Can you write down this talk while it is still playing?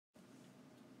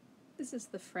This is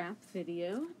the Frap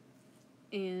video,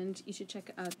 and you should check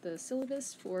out the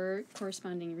syllabus for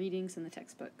corresponding readings in the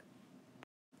textbook.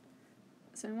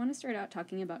 So I want to start out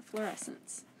talking about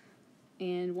fluorescence.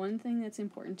 And one thing that's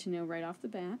important to know right off the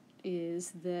bat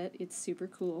is that it's super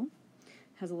cool,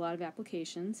 has a lot of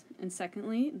applications, and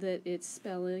secondly, that its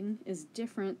spelling is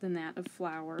different than that of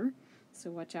flower,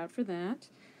 so watch out for that.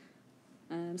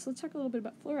 So let's talk a little bit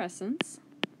about fluorescence.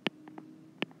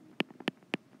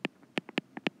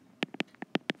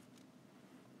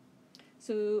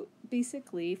 So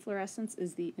basically, fluorescence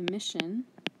is the emission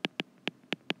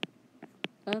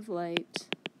of light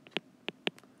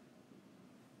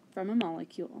from a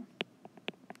molecule.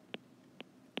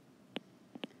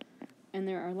 And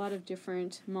there are a lot of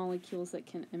different molecules that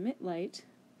can emit light.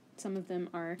 Some of them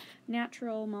are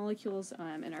natural molecules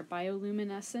and are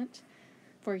bioluminescent,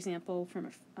 for example, from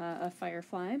a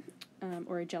firefly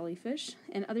or a jellyfish,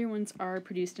 and other ones are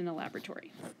produced in a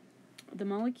laboratory. The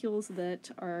molecules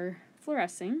that are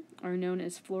fluorescing are known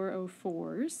as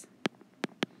fluorophores.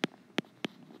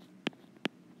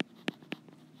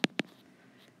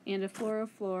 And a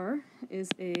fluorophore is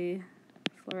a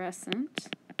fluorescent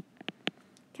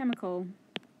chemical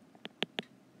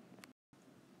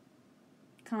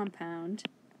compound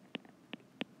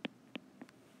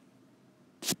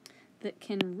that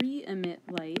can re-emit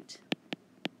light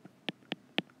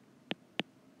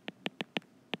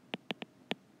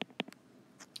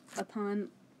upon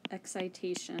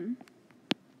excitation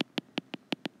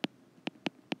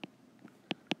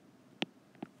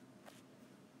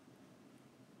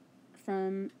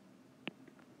from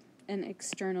an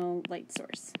external light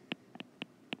source.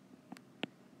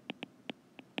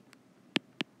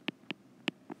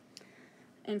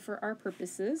 And for our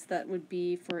purposes, that would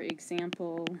be, for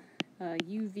example, a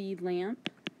UV lamp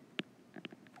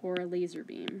or a laser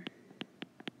beam.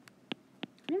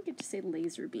 I don't get to say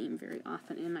laser beam very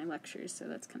often in my lectures, so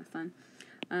that's kind of fun.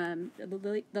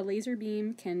 The laser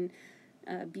beam can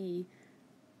be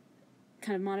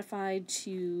kind of modified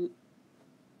to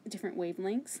different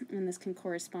wavelengths, and this can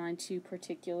correspond to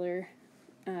particular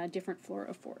different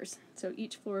fluorophores. So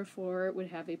each fluorophore would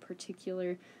have a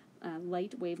particular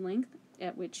light wavelength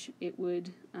at which it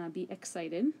would be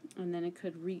excited, and then it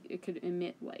could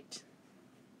emit light.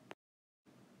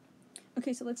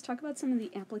 Okay, so let's talk about some of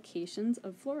the applications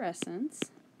of fluorescence,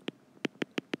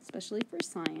 especially for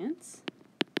science.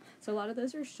 So a lot of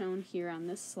those are shown here on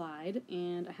this slide,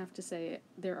 and I have to say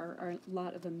there are a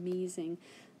lot of amazing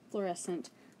fluorescent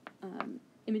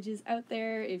images out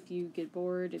there. If you get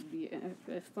bored, it'd be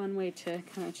a fun way to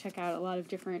kind of check out a lot of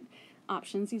different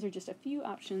options. These are just a few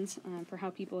options for how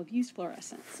people have used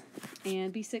fluorescence.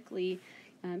 And basically,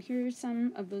 here are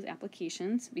some of those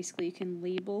applications. Basically, you can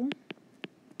label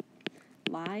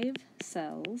live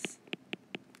cells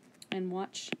and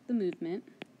watch the movement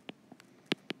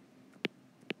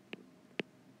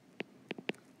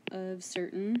of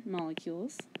certain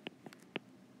molecules.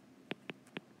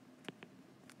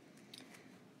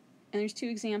 And there's two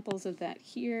examples of that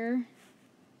here,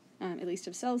 at least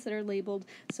of cells that are labeled.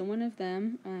 So one of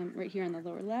them, right here on the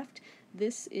lower left,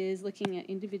 this is looking at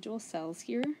individual cells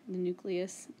here. The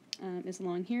nucleus is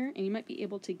along here, and you might be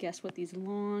able to guess what these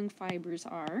long fibers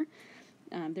are.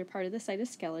 They're part of the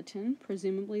cytoskeleton.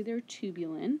 Presumably they're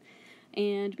tubulin.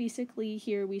 And basically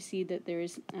here we see that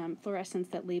there's fluorescence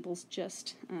that labels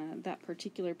just that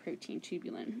particular protein,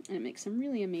 tubulin, and it makes some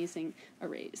really amazing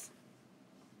arrays.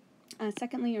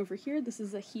 Secondly, over here, this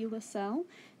is a HeLa cell,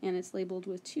 and it's labeled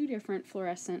with two different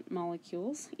fluorescent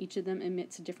molecules. Each of them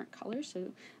emits a different color,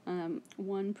 so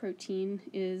one protein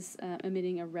is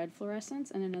emitting a red fluorescence,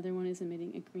 and another one is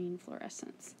emitting a green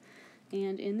fluorescence.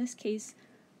 And in this case,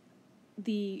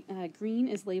 the green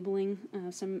is labeling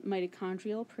some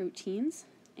mitochondrial proteins,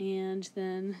 and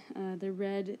then the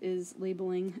red is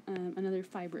labeling another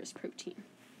fibrous protein.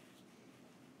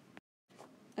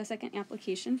 A second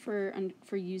application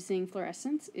for using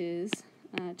fluorescence is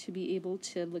to be able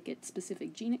to look at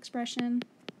specific gene expression,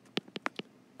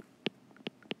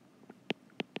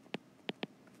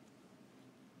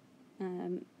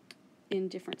 in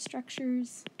different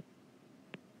structures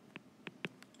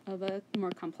of a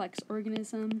more complex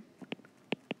organism,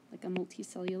 like a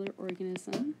multicellular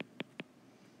organism.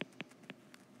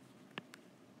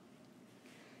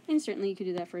 And certainly you could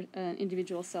do that for an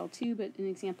individual cell too, but an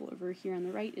example over here on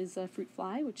the right is a fruit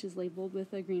fly, which is labeled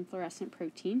with a green fluorescent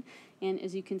protein. And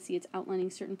as you can see, it's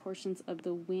outlining certain portions of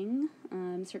the wing,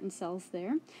 certain cells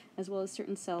there, as well as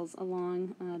certain cells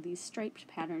along these striped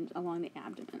patterns along the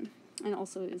abdomen, and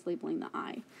also is labeling the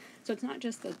eye. So it's not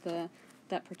just that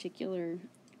that particular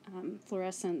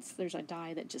fluorescence, there's a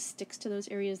dye that just sticks to those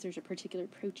areas. There's a particular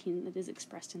protein that is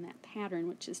expressed in that pattern,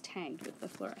 which is tagged with the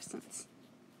fluorescence.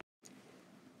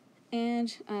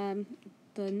 And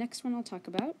the next one I'll talk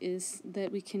about is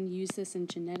that we can use this in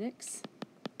genetics.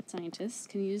 Scientists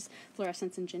can use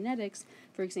fluorescence in genetics,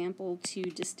 for example, to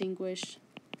distinguish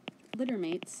litter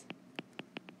mates.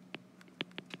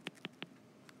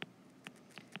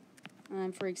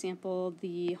 For example,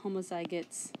 the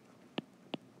homozygotes,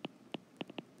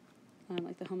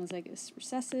 like the homozygous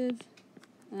recessive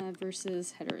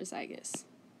versus heterozygous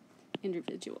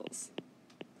individuals.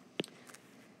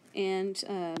 And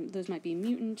those might be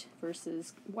mutant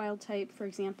versus wild type, for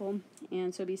example.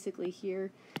 And so basically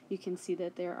here you can see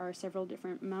that there are several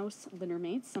different mouse litter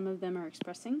mates. Some of them are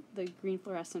expressing the green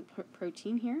fluorescent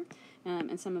protein here,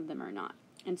 and some of them are not.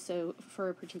 And so for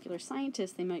a particular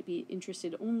scientist, they might be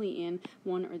interested only in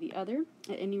one or the other.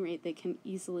 At any rate, they can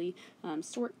easily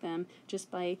sort them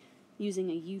just by using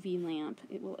a UV lamp.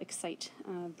 It will excite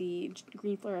the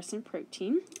green fluorescent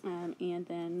protein and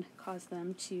then cause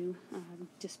them to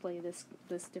display this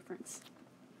difference.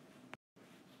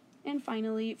 And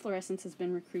finally, fluorescence has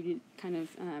been recruited kind of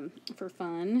for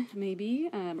fun, maybe,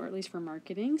 or at least for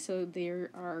marketing. So there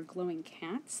are glowing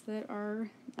cats that are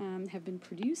have been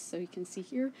produced. So you can see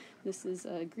here, this is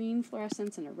a green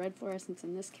fluorescence and a red fluorescence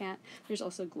in this cat. There's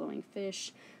also glowing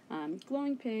fish,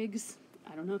 glowing pigs.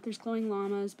 I don't know if there's glowing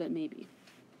llamas, but maybe.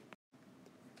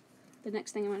 The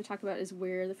next thing I want to talk about is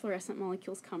where the fluorescent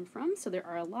molecules come from. So there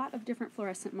are a lot of different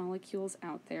fluorescent molecules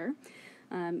out there.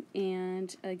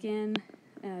 And again,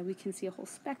 we can see a whole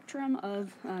spectrum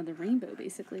of the rainbow,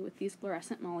 basically, with these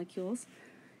fluorescent molecules.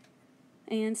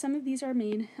 And some of these are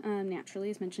made naturally,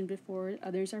 as mentioned before.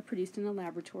 Others are produced in a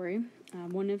laboratory.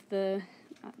 One of the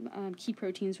key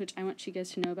proteins, which I want you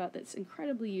guys to know about, that's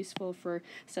incredibly useful for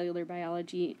cellular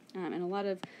biology and a lot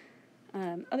of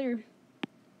other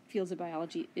fields of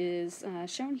biology, is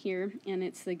shown here, and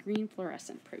it's the green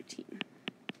fluorescent protein.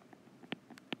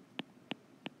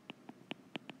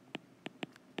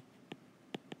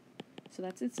 So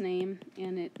that's its name,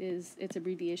 and its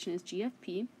abbreviation is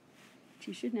GFP, which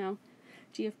you should know.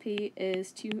 GFP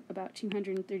is about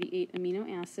 238 amino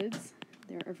acids.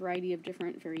 There are a variety of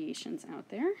different variations out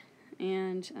there,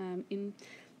 and in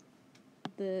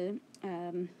the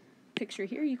picture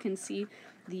here you can see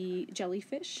the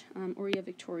jellyfish, Aurea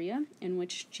victoria, in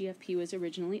which GFP was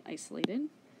originally isolated.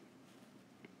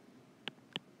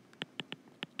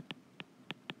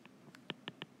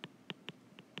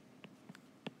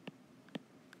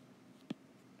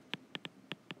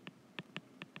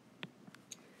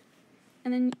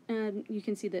 And then you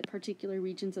can see that particular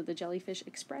regions of the jellyfish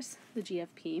express the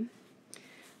GFP.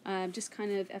 Just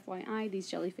kind of FYI, these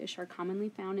jellyfish are commonly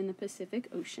found in the Pacific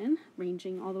Ocean,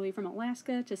 ranging all the way from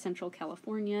Alaska to central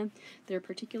California. They're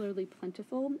particularly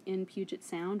plentiful in Puget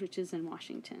Sound, which is in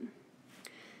Washington.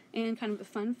 And kind of a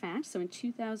fun fact, so in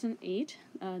 2008,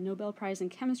 a Nobel Prize in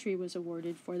Chemistry was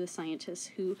awarded for the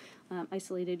scientists who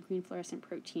isolated green fluorescent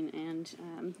protein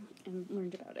and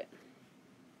learned about it.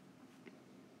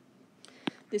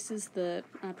 This is the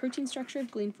protein structure of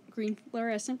green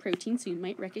fluorescent protein, so you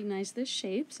might recognize this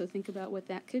shape, so think about what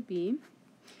that could be.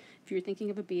 If you're thinking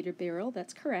of a beta barrel,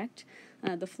 that's correct.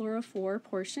 The fluorophore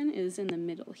portion is in the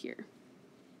middle here,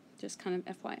 just kind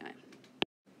of FYI.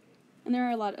 And there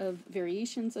are a lot of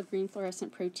variations of green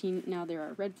fluorescent protein. Now there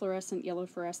are red fluorescent, yellow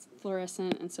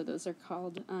fluorescent, and so those are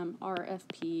called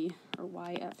RFP or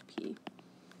YFP.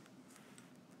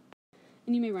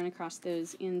 And you may run across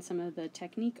those in some of the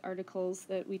technique articles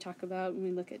that we talk about when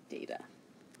we look at data,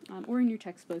 or in your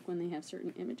textbook when they have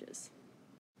certain images.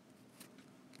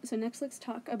 So next let's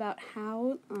talk about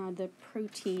how the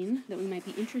protein that we might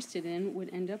be interested in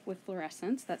would end up with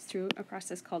fluorescence. That's through a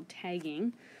process called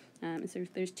tagging. And so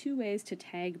there's two ways to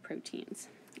tag proteins.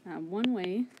 One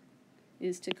way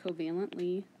is to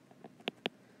covalently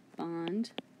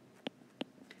bond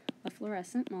a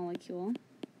fluorescent molecule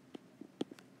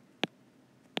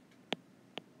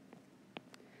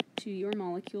to your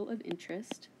molecule of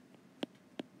interest.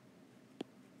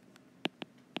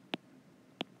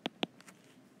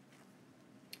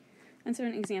 And so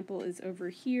an example is over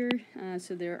here.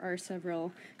 So there are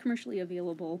several commercially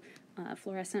available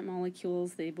fluorescent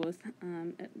molecules. They both,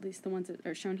 at least the ones that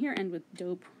are shown here, end with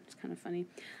dope. It's kind of funny.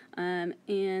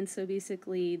 And so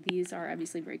basically these are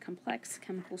obviously very complex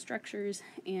chemical structures,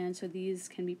 and so these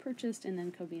can be purchased and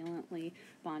then covalently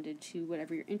bonded to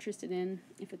whatever you're interested in,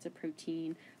 if it's a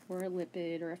protein or a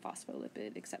lipid or a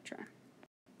phospholipid, etc.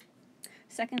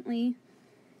 Secondly,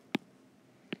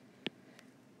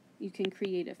 you can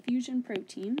create a fusion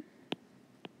protein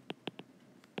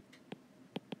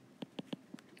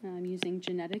using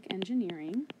genetic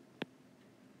engineering.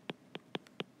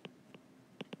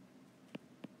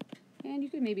 And you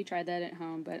could maybe try that at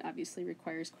home, but obviously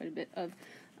requires quite a bit of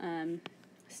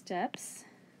steps.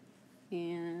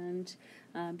 And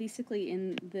basically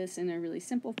in a really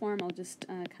simple form, I'll just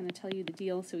kind of tell you the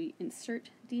deal. So we insert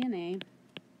DNA,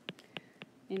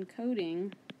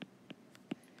 encoding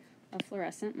a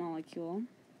fluorescent molecule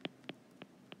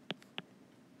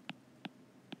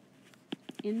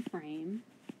in frame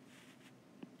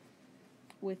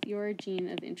with your gene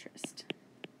of interest.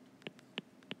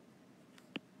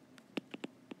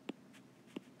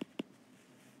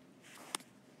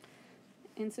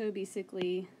 And so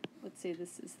basically, let's say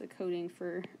this is the coding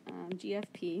for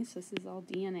GFP, so this is all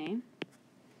DNA.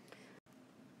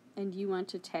 And you want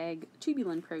to tag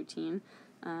tubulin protein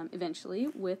eventually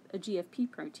with a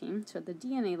GFP protein. So at the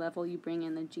DNA level, you bring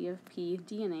in the GFP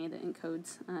DNA that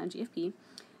encodes GFP,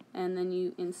 and then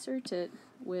you insert it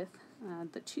with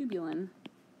the tubulin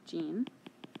gene.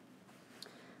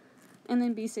 And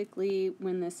then basically,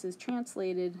 when this is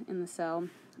translated in the cell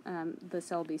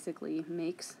basically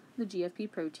makes the GFP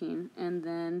protein and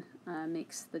then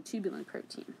makes the tubulin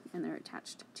protein, and they're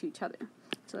attached to each other.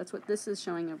 So that's what this is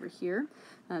showing over here.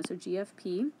 So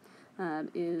GFP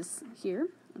is here.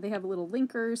 They have a little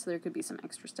linker, so there could be some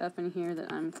extra stuff in here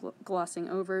that I'm glossing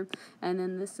over. And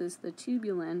then this is the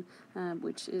tubulin,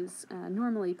 which is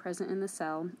normally present in the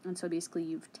cell. And so basically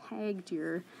you've tagged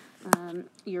your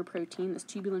protein, this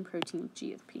tubulin protein, with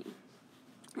GFP.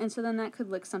 And so then that could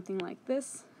look something like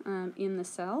this in the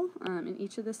cell. In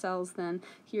each of the cells then,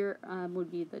 here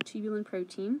would be the tubulin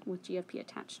protein with GFP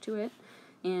attached to it.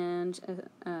 And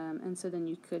so then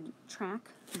you could track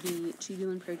the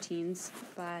tubulin proteins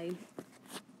by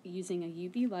using a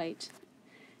UV light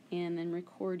and then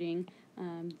recording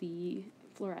the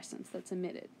fluorescence that's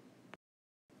emitted.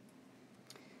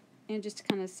 And just to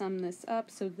kind of sum this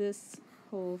up, so this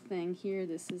whole thing here,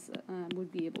 this is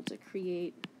would be able to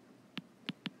create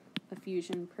a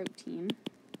fusion protein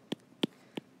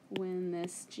when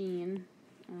this gene,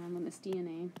 when this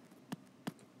DNA,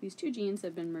 these two genes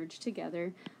have been merged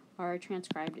together, are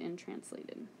transcribed and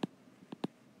translated.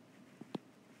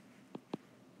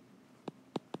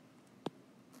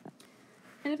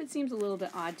 And if it seems a little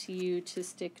bit odd to you to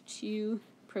stick two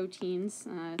proteins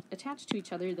attached to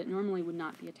each other that normally would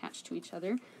not be attached to each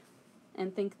other,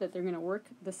 and think that they're going to work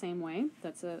the same way,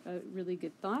 that's a really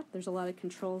good thought. There's a lot of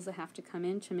controls that have to come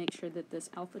in to make sure that this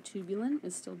alpha tubulin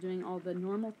is still doing all the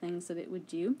normal things that it would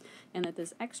do, and that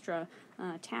this extra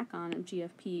tack on of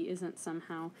GFP isn't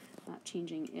somehow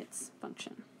changing its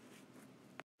function.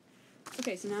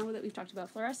 Okay, so now that we've talked about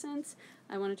fluorescence,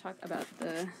 I want to talk about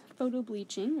the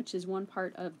photobleaching, which is one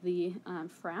part of the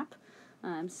Frap.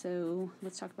 So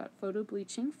let's talk about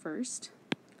photobleaching first.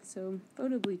 So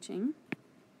photobleaching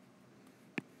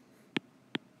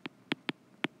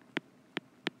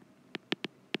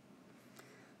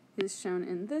is shown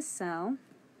in this cell,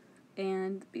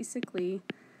 and basically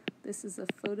this is a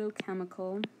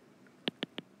photochemical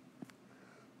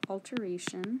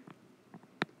alteration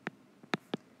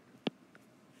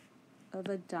of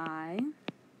a dye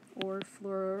or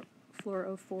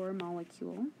fluorophore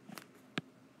molecule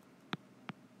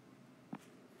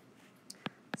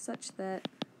such that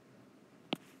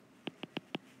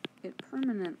it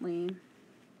permanently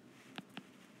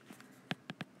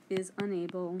is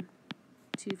unable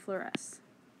to fluoresce.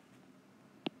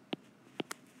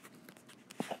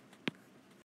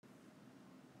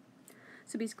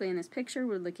 So basically in this picture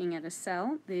we're looking at a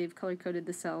cell. They've color-coded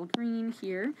the cell green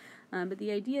here, but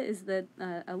the idea is that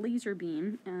a laser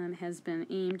beam has been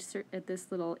aimed at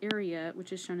this little area,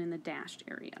 which is shown in the dashed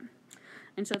area.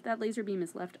 And so if that laser beam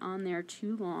is left on there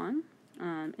too long,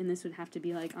 and this would have to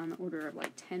be like on the order of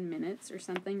like 10 minutes or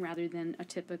something rather than a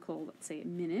typical, let's say, a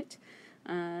minute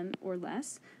or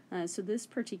less. So this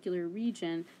particular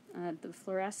region, the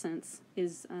fluorescence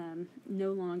is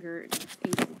no longer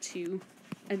able to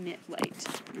emit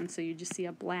light. And so you just see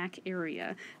a black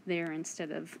area there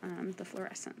instead of the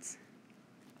fluorescence.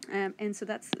 And so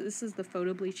this is the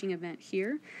photobleaching event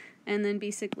here. And then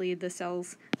basically the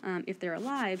cells, if they're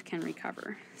alive, can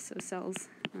recover. So cells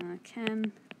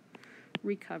can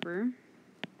recover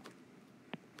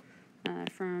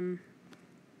from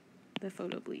the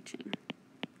photobleaching.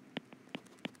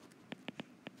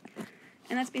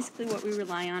 And that's basically what we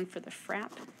rely on for the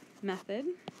Frap method,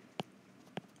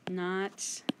 not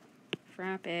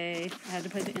Frap A. I had to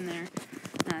put it in there,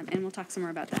 and we'll talk some more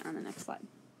about that on the next slide.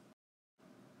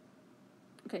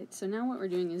 Okay, so now what we're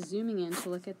doing is zooming in to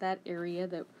look at that area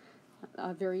that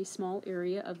a very small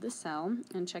area of the cell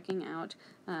and checking out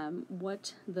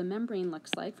what the membrane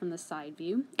looks like from the side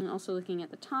view, and also looking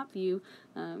at the top view,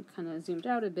 kind of zoomed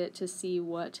out a bit to see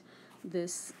what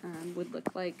this would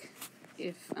look like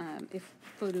if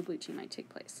photobleaching might take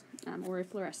place, or if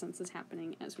fluorescence is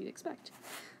happening as we'd expect.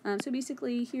 So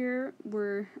basically here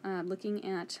we're looking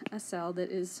at a cell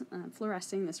that is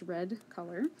fluorescing this red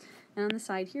color, and on the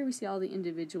side here we see all the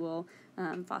individual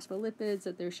phospholipids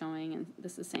that they're showing, and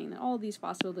this is saying that all these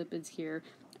phospholipids here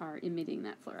are emitting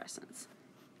that fluorescence.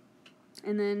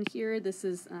 And then here, this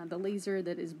is the laser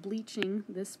that is bleaching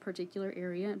this particular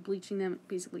area. Bleaching them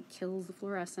basically kills the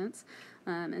fluorescence.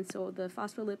 And so the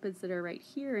phospholipids that are right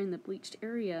here in the bleached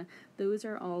area, those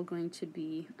are all going to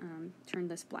be turn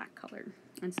this black color.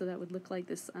 And so that would look like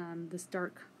this, this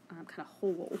dark kind of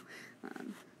hole.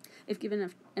 If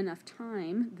given enough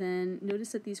time, then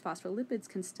notice that these phospholipids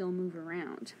can still move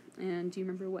around. And do you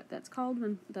remember what that's called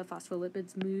when the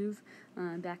phospholipids move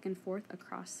back and forth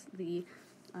across the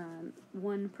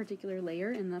one particular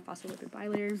layer in the phospholipid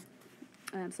bilayer?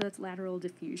 So that's lateral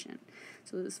diffusion.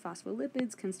 So those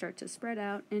phospholipids can start to spread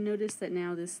out, and notice that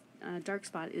now this dark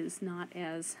spot is not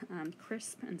as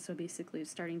crisp, and so basically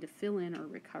it's starting to fill in or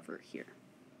recover here.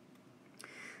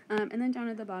 And then down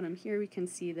at the bottom here, we can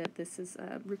see that this is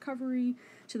a recovery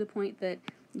to the point that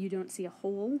you don't see a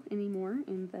hole anymore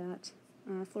in that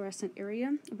fluorescent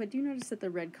area, but do notice that the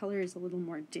red color is a little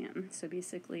more dim. So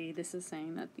basically this is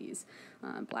saying that these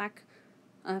black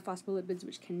phospholipids,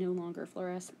 which can no longer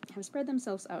fluoresce, have spread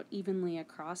themselves out evenly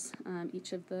across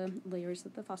each of the layers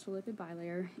of the phospholipid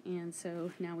bilayer, and so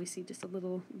now we see just a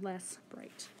little less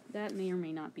bright. That may or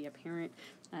may not be apparent.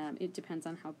 It depends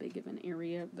on how big of an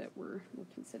area that we're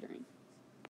considering.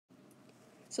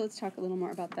 So let's talk a little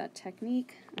more about that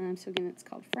technique. So again, it's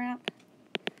called Frap,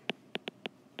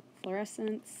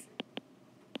 fluorescence,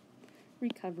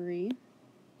 recovery,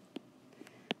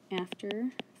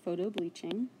 after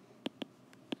photobleaching,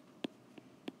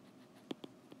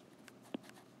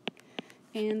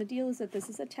 and the deal is that this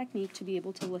is a technique to be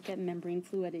able to look at membrane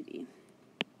fluidity.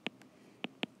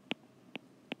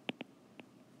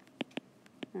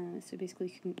 So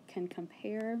basically you can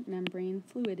compare membrane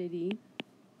fluidity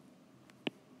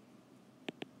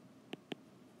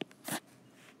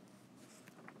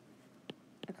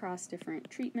across different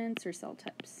treatments or cell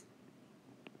types.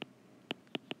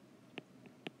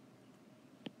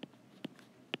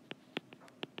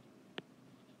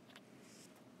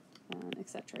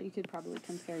 Etc. You could probably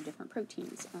compare different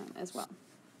proteins as well.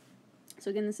 So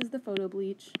again, this is the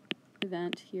photobleach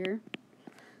event here.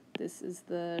 This is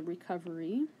the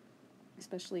recovery,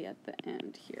 especially at the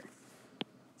end here.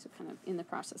 So kind of in the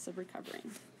process of recovering.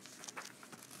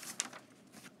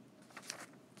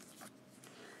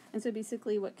 And so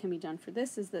basically what can be done for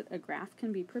this is that a graph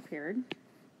can be prepared.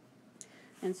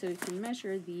 And so you can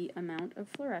measure the amount of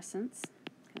fluorescence,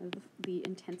 kind of the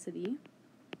intensity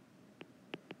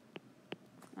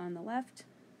on the left,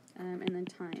 and then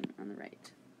time on the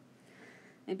right.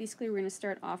 And basically we're going to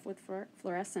start off with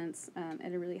fluorescence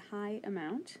at a really high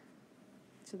amount.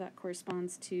 So that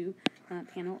corresponds to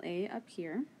panel A up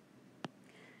here.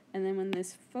 And then when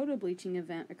this photobleaching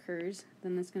event occurs,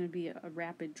 then there's going to be a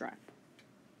rapid drop.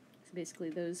 So basically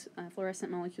those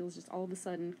fluorescent molecules just all of a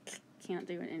sudden can't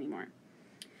do it anymore.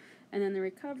 And then the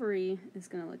recovery is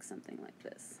going to look something like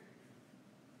this.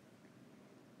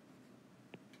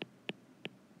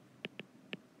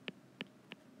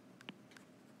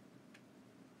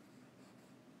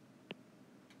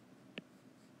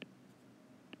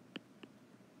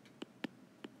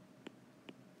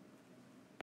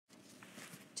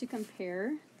 To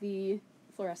compare the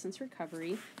fluorescence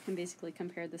recovery, can basically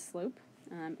compare the slope,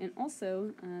 and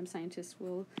also scientists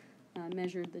will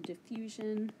measure the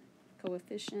diffusion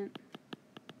coefficient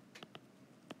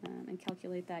and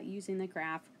calculate that using the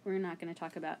graph. We're not going to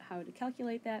talk about how to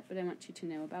calculate that, but I want you to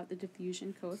know about the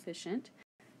diffusion coefficient,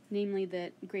 namely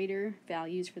that greater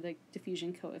values for the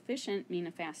diffusion coefficient mean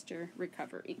a faster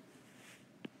recovery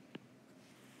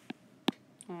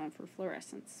for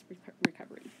fluorescence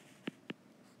recovery.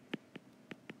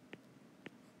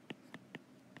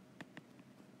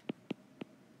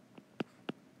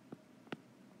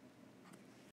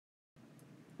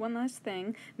 One last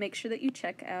thing, make sure that you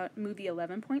check out movie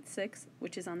 11.6,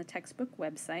 which is on the textbook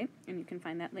website, and you can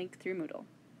find that link through Moodle.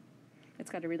 It's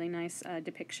got a really nice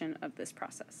depiction of this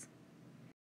process.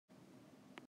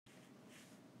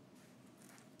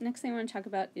 Next thing I want to talk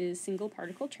about is single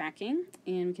particle tracking,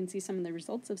 and we can see some of the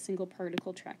results of single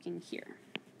particle tracking here.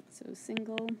 So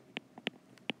single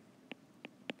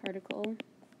particle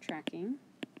tracking,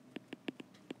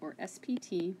 or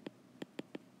SPT,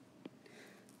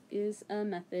 is a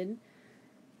method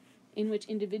in which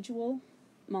individual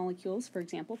molecules, for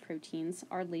example proteins,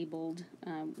 are labeled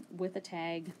with a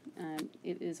tag.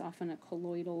 It is often a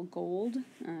colloidal gold,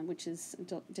 which is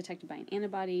detected by an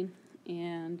antibody.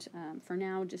 And for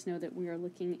now, just know that we are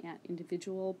looking at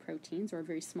individual proteins, or a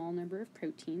very small number of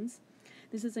proteins.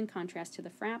 This is in contrast to the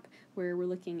Frap, where we're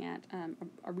looking at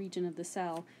a region of the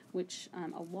cell which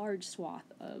a large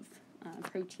swath of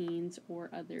proteins or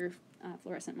other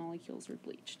fluorescent molecules are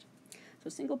bleached. So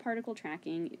single particle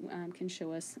tracking can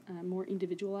show us more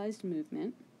individualized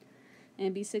movement.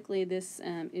 And basically this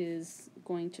is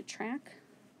going to track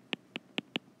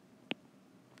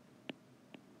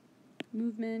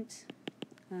movement,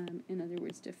 in other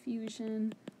words,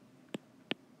 diffusion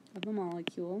of a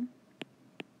molecule.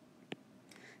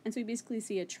 And so we basically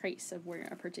see a trace of where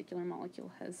a particular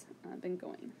molecule has been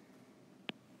going.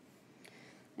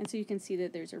 And so you can see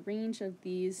that there's a range of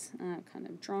these kind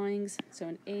of drawings. So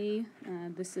in A,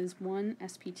 this is one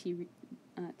SPT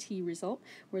T result,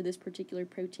 where this particular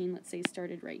protein, let's say,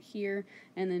 started right here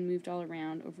and then moved all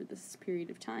around over this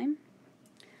period of time.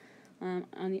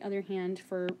 On the other hand,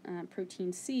 for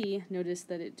protein C, notice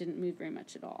that it didn't move very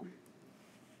much at all.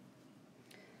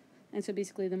 And so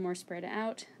basically the more spread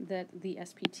out that the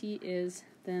SPT is,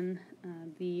 then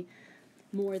the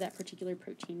more that particular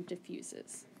protein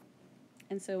diffuses.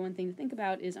 And so one thing to think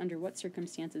about is under what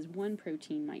circumstances one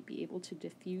protein might be able to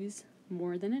diffuse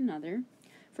more than another,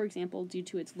 for example, due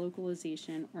to its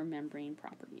localization or membrane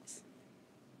properties.